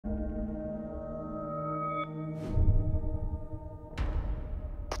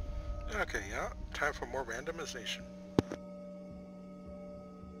Okay, yeah. Time for more randomization.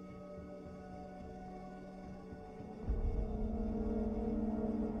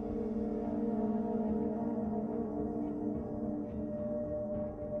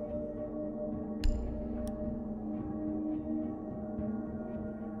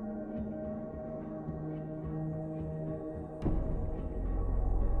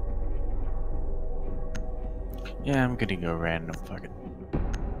 Yeah, I'm gonna go random. Fuck it.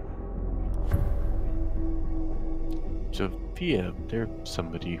 Sophia, there's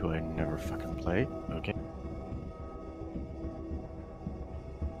somebody who I never fucking play. Okay.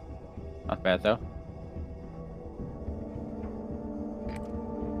 Not bad though.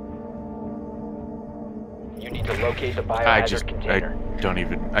 You need to locate the biohazard container.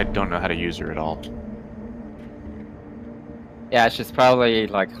 I don't know how to use her at all. Yeah, she's probably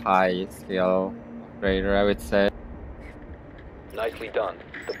like high skill operator, I would say. Nicely done.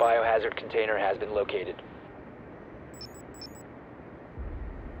 The biohazard container has been located.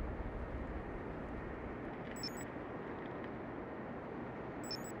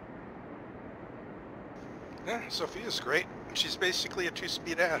 Yeah, Sophia's great. She's basically a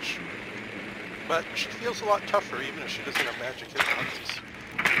 2-speed Ash. But she feels a lot tougher even if she doesn't have magic hitboxes.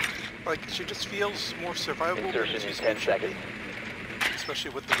 Like, she just feels more survivable Insertion than in 2-speed 10 should seconds. be. Especially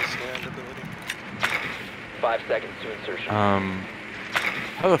with the withstand ability. 5 seconds to insertion.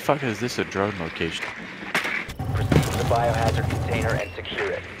 How the fuck is this a drone location? Proceed to the biohazard container and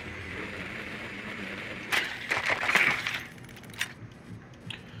secure it.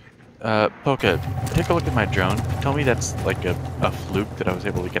 Poca, take a look at my drone. Tell me that's like a fluke that I was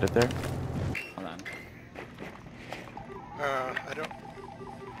able to get it there. Hold on. I don't...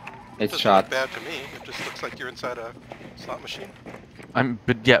 It's doesn't shot. look bad to me. It just looks like you're inside a slot machine. I'm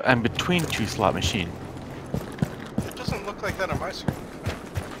between two slot machines. It doesn't look like that on my screen.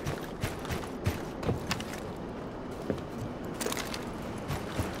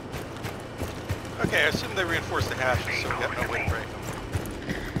 Okay, I assume they reinforced the hashes, so we got no way to break them.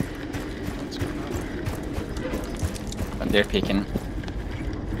 What's going on? But they're peeking.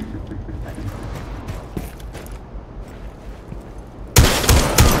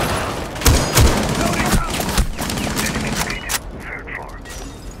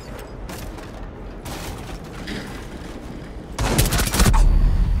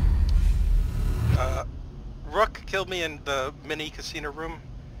 Rook killed me in the mini casino room.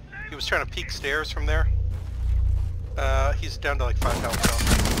 He was trying to peek stairs from there. He's down to like 5 health now.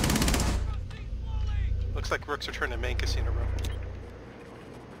 Looks like Rook's returned to main casino room.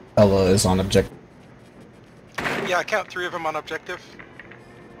 Ella is on objective. Yeah, I count 3 of them on objective.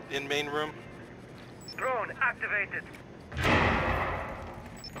 In main room. Drone activated.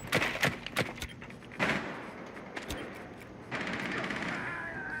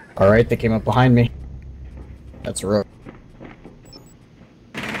 Alright, they came up behind me. That's Rook.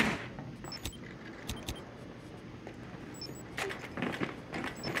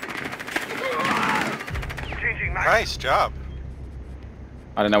 Nice job.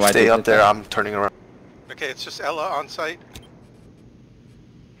 I don't know why Stay they up did there, that. I'm turning around. Okay, it's just Ella on site.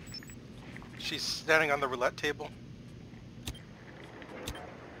 She's standing on the roulette table.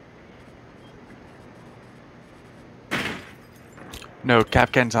 No,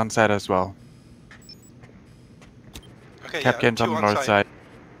 Capcan's on site as well. Okay, Capcan's yeah, on 2 the north side.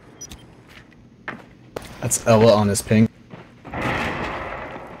 That's Ella on his ping.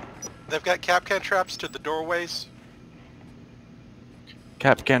 They've got Capcan traps to the doorways.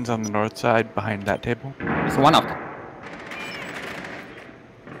 Capcan's on the north side behind that table. There's one of them.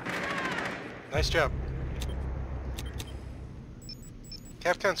 Nice job.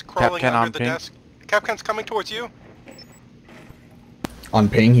 Capcan's crawling Capcan on under the ping. desk. Capcan's coming towards you. On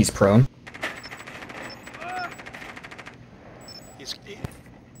ping, he's prone. He's...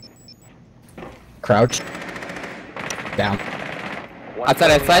 Crouch. Down.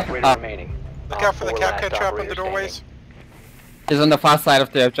 Outside. Remaining. Look out for the Capcan trap on the doorways. He's on the far side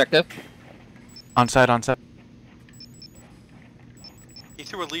of the objective. On site, on site. He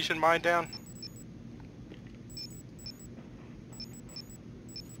threw a Legion mine down.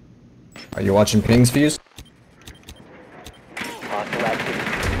 Are you watching pings, Fuse? Hostile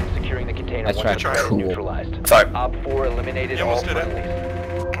activity. Securing the container That's once right. the threat is Cool. neutralized. Sorry, Op 4 eliminated You all almost did it.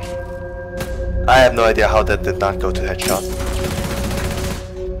 friendlies. I have no idea how that did not go to headshot.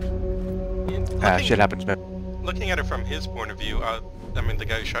 Shit happens, man. Looking at it from his point of view, I mean the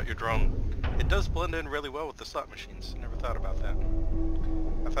guy who shot your drone, it does blend in really well with the slot machines. Never thought about that.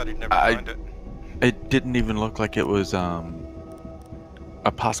 I thought he'd never find it. It didn't even look like it was a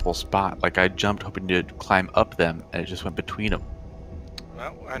possible spot. Like I jumped hoping to climb up them, and it just went between them.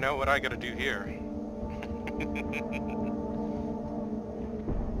 Well, I know what I gotta do here.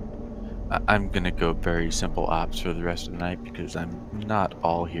 I'm gonna go very simple ops for the rest of the night because I'm not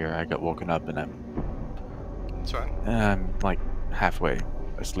all here. I got woken up and That's fine. I'm like halfway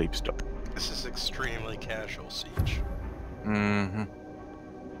asleep still. This is extremely casual siege. Mm-hmm.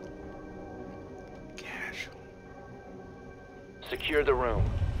 Casual. Secure the room.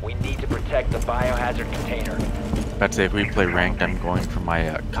 We need to protect the biohazard container. I'd say if we play ranked, I'm going for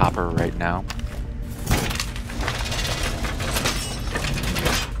my copper right now.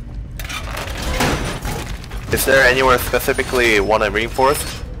 Is there anywhere specifically you want to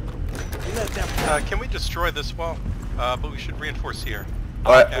reinforce? Can we destroy this wall? But we should reinforce here.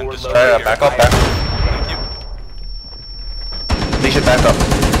 Alright, And destroy back here. up, back. Thank you. We should back up.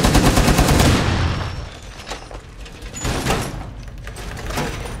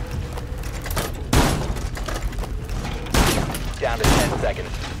 Down to 10 seconds.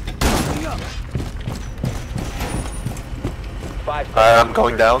 5 seconds. I'm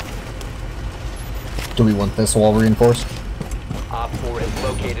going down. Do we want this wall reinforced? Op 4 has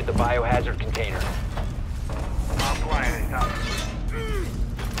located the biohazard container. All quiet, it's up.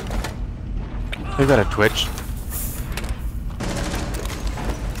 They've got a Twitch.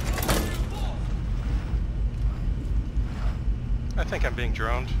 I think I'm being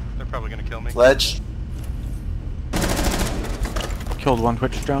droned. They're probably gonna kill me. Ledge. Killed one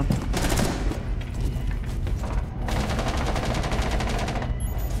Twitch drone.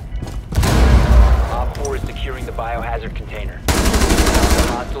 Op 4 is securing the biohazard container. Stop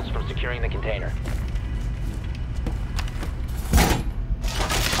the hostiles from securing the container.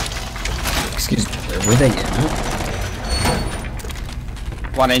 Excuse me, where were they in?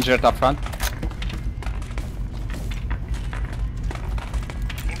 One injured up front.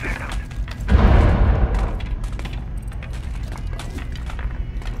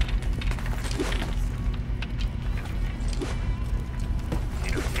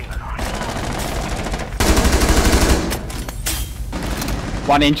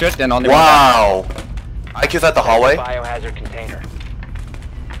 One injured and only Wow. IQ's at the hallway. Biohazard container.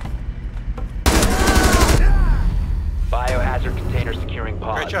 Biohazard container securing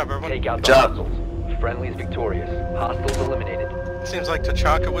pod. Great job, everyone. Take out the Good job. hostiles. Friendly is victorious. Hostiles eliminated. Seems like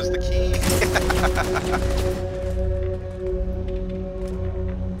T'Chaka was the key.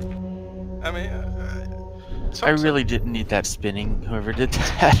 I mean, I really didn't need that spinning, whoever did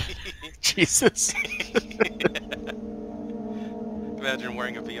that. Jesus. Imagine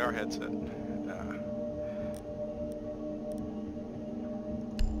wearing a VR headset.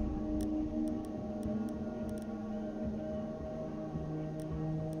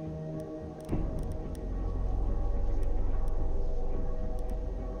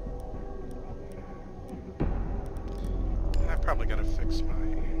 I probably gotta fix my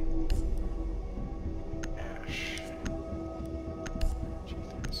Ash.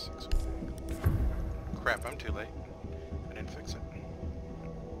 G36 with angle. Crap, I'm too late. I didn't fix it.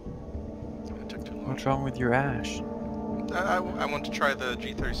 It took too long. What's wrong with your Ash? I want to try the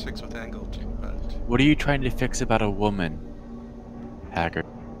G36 with angled, but What are you trying to fix about a woman, Hacker?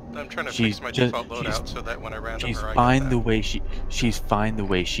 I'm trying to She's fix my just- default loadout so that when I random She's her, I fine get the that. way she's fine the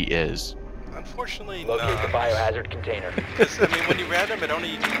way she is. Unfortunately, Locate no. the biohazard container. Because, I mean, when you random, it only,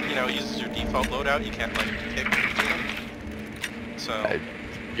 uses your default loadout. You can't, like, pick. So,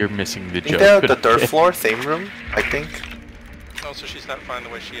 You're missing the I think joke. they're at the but third okay. floor, same room, I think. also, she's not fine the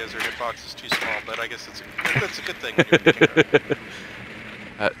way she is. Her hitbox is too small, but I guess that's a good thing when you're picking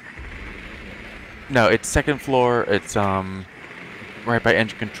her. No, it's second floor. It's right by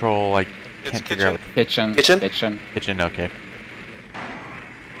engine control. I It's can't figure out kitchen. Kitchen? kitchen. Okay.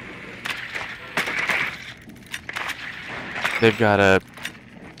 They've got a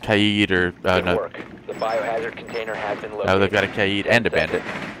Kaid or Good no, work. The biohazard container has been located. no, they've got a Kaid and a bandit,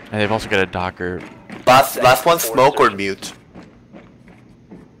 and they've also got a Docker. Last one, smoke or mute?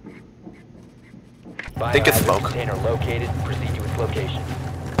 I think it's Biohazard smoke. container located. Proceed to its location.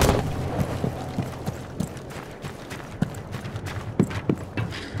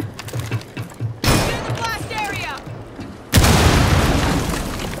 Blast area!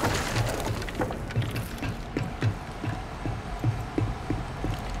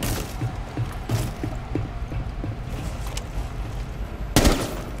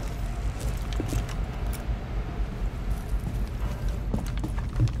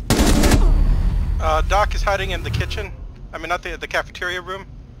 Doc is hiding in the kitchen. I mean, not the cafeteria room.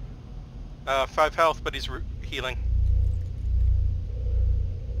 5 health, but he's healing.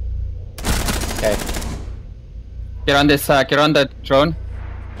 Okay. Get on this. Get on the drone.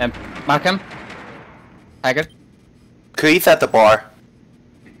 And mark him. Hacker. Creed's at the bar.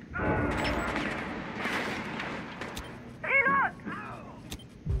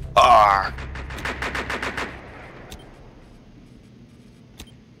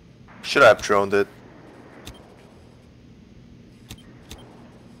 Should have droned it.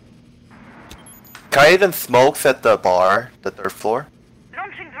 Kai even smokes at the bar, the 3rd floor.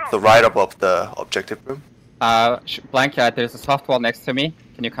 Launching drone. So right above the objective room. Blank, there's a soft wall next to me.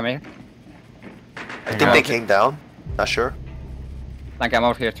 Can you come here? I think they came down. Not sure. Blank, I'm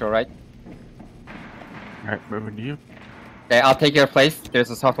over here to your right. Alright, moving to you. Okay, I'll take your place. There's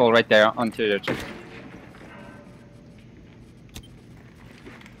a soft wall right there onto your chip.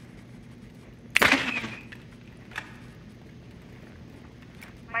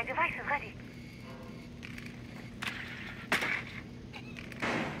 My device is ready.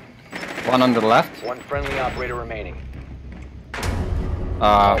 One on the left. One friendly operator remaining.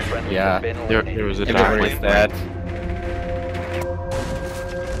 All friendlies Yeah. have been There eliminated. was a Everybody's down. dead.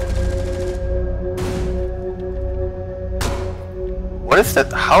 What is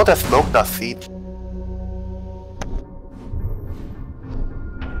that? How does smoke not see?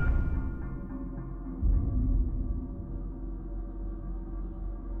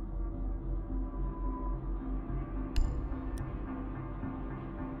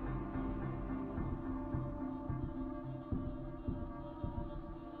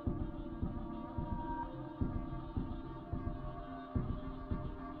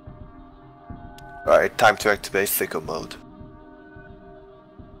 Alright, time to activate sicko mode.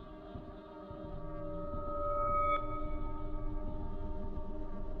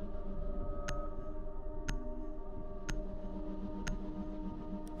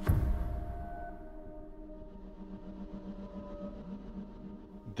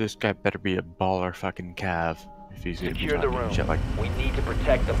 This guy better be a baller fucking cav if he's gonna be Secure the talking room. shit like. We need to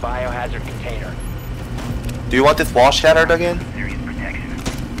protect the biohazard container. Do you want this wall shattered again? Serious protection.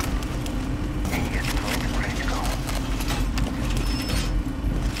 AES deployed, ready to go.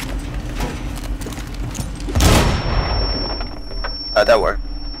 That worked.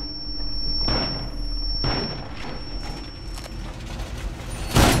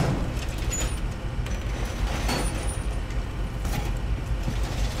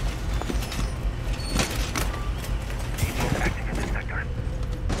 Active in this sector.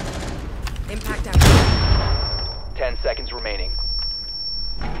 Impact out. 10 seconds remaining.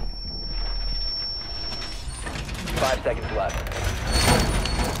 5 seconds left.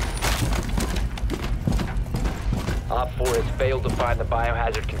 Op 4 has failed to find the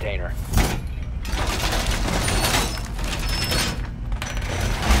biohazard container.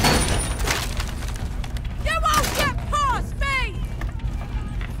 You won't get past me!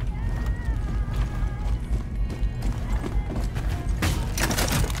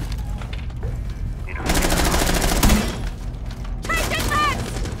 Changing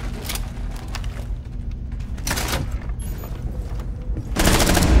heads!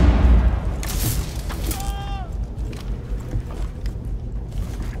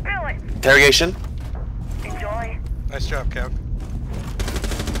 Spill it. Interrogation. Enjoy. Nice job, Kev.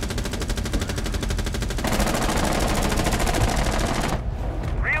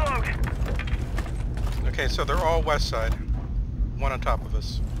 Reload. Okay, so they're all west side. One on top of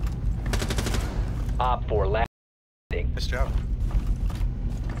us. Op 4 last. Nice job.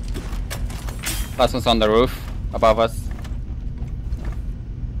 Last one's on the roof above us.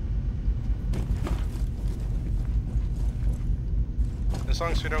 As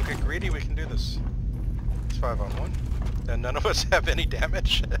long as we don't get greedy, we can do this. It's 5-on-1. And none of us have any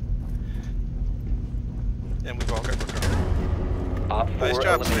damage. And we've all got recovery. Op 4 Nice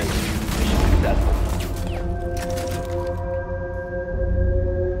job, eliminated. Mission successful.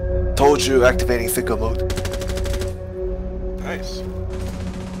 Told you, activating sicko mode. Nice.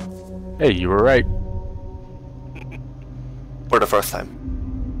 Hey, you were right. For the first time.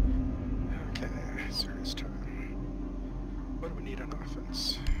 Okay, serious time. What do we need on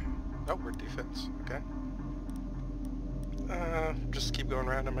offense? Oh, we're defense. Okay. Just keep going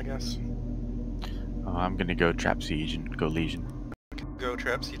random, I guess. I'm gonna go trap siege and go legion. Go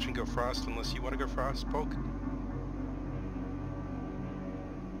trap siege and go frost, unless you want to go frost. Poke.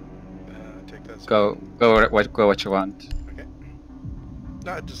 Take that. as a- Go what you want. Okay.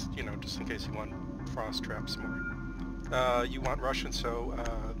 No, just just in case you want frost traps more. You want Russian, so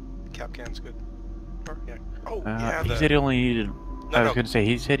Capcan's good. Or, yeah. Oh, yeah. He said he only needed. No, I was no. gonna say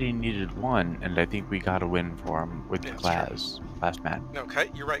he said he needed one, and I think we got a win for him with Yeah, the it's true. last man. No,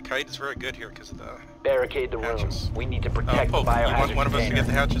 Kite. You're right. Kite is very good here because of the Barricade the room. hatches. We need to protect the Poke. You biohazard want one of us to get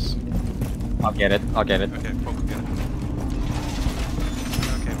the container. hatches? I'll get it. I'll get it. Okay, Poke will get it.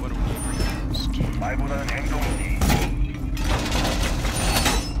 Okay, what do we need first? Freiburger Hängung D.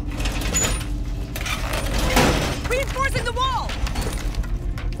 Reinforcing the wall!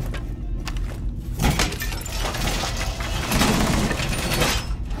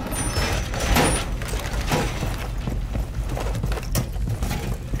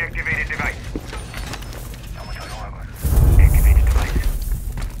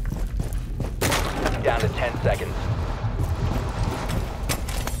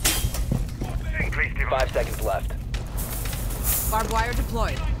 5 seconds left. Barbed wire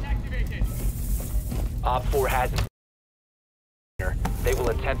deployed. Op 4 has. They will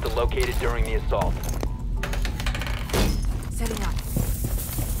attempt to locate it during the assault. Setting up.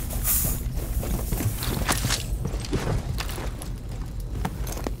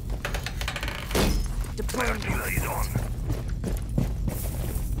 Deploying. Artillery on.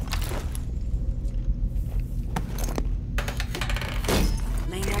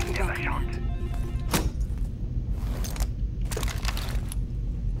 Laying out the welcome Shot. mat.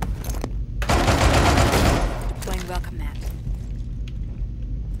 Deploying welcome mat.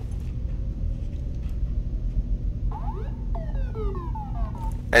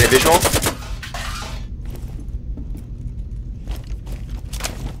 Any visual?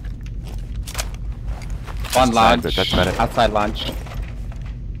 One Outside, launch. but that's about it. Outside launch.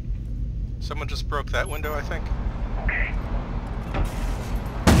 Someone just broke that window, I think. Okay.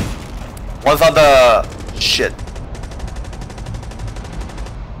 One's on the shit.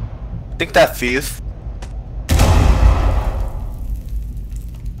 I think that fuse.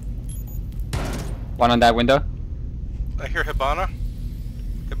 One on that window. I hear Hibana.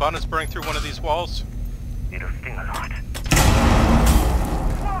 Hibana's burning through one of these walls. It'll sting a lot.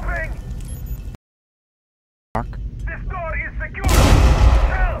 Swapping! Mark. This door is secure!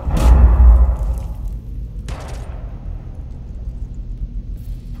 Help!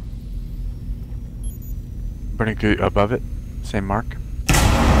 Burning through above it. Same mark.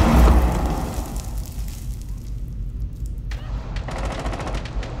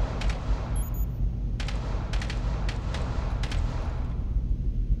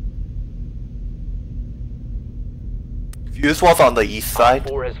 Fuse was on the east Op side.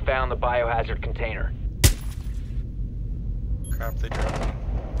 4 has found the biohazard container. Crap, they dropped one.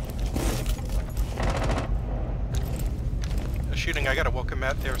 They're shooting, I got a welcome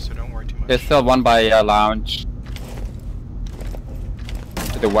mat there, so don't worry too much. There's still one by lounge.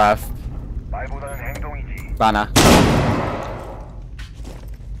 To the west. 말보다는 행동이지. Bana.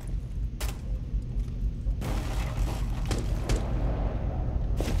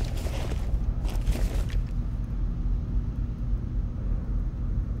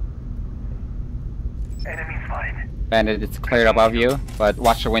 Enemy spotted. Bandit, it's clear above you, but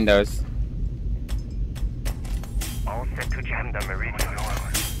watch the windows. All set to jam the meridian.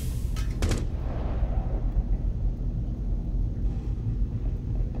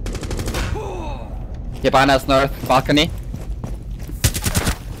 Hibana's north balcony.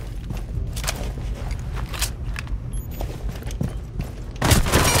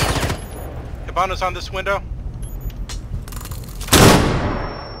 Hibana's on this window.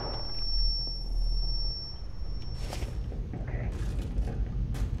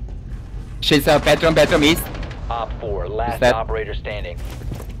 She's bedroom east. Op 4, last that- operator standing.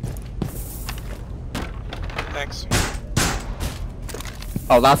 Thanks.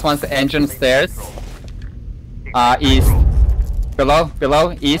 Oh, last one's the engine stairs. East.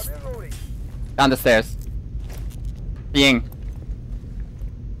 Below, east. Down the stairs. Ying.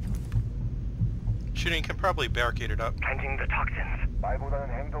 Shooting can probably barricade it up. Planting the toxins. 말보다는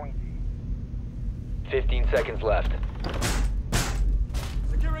행동이지. 15 seconds left.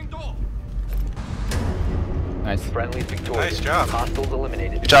 Nice. Friendly's victorious. Nice job. Hostiles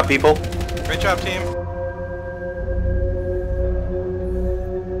eliminated. Good job, people. Great job, team.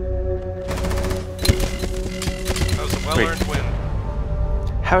 That was a well-earned win.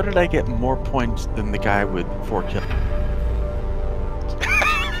 How did I get more points than the guy with 4 kills?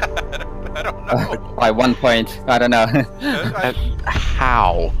 I don't know. By 1 point. I don't know.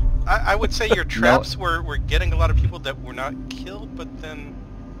 How? I would say your traps were getting a lot of people that were not killed, but then...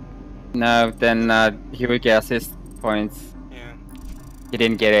 No, then he would get assist points. Yeah. He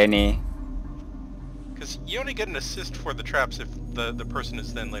didn't get any. Because you only get an assist for the traps if the person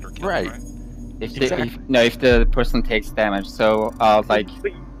is then later killed, Right. right? If Exactly. if the person takes damage. So like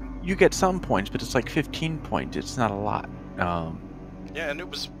But you get some points, but it's like 15 points. It's not a lot. Yeah, and it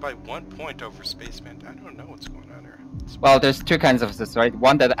was by 1 point over Spaceman. I don't know what's going on here. well, there's two kinds of assists, right?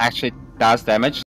 One that actually does damage.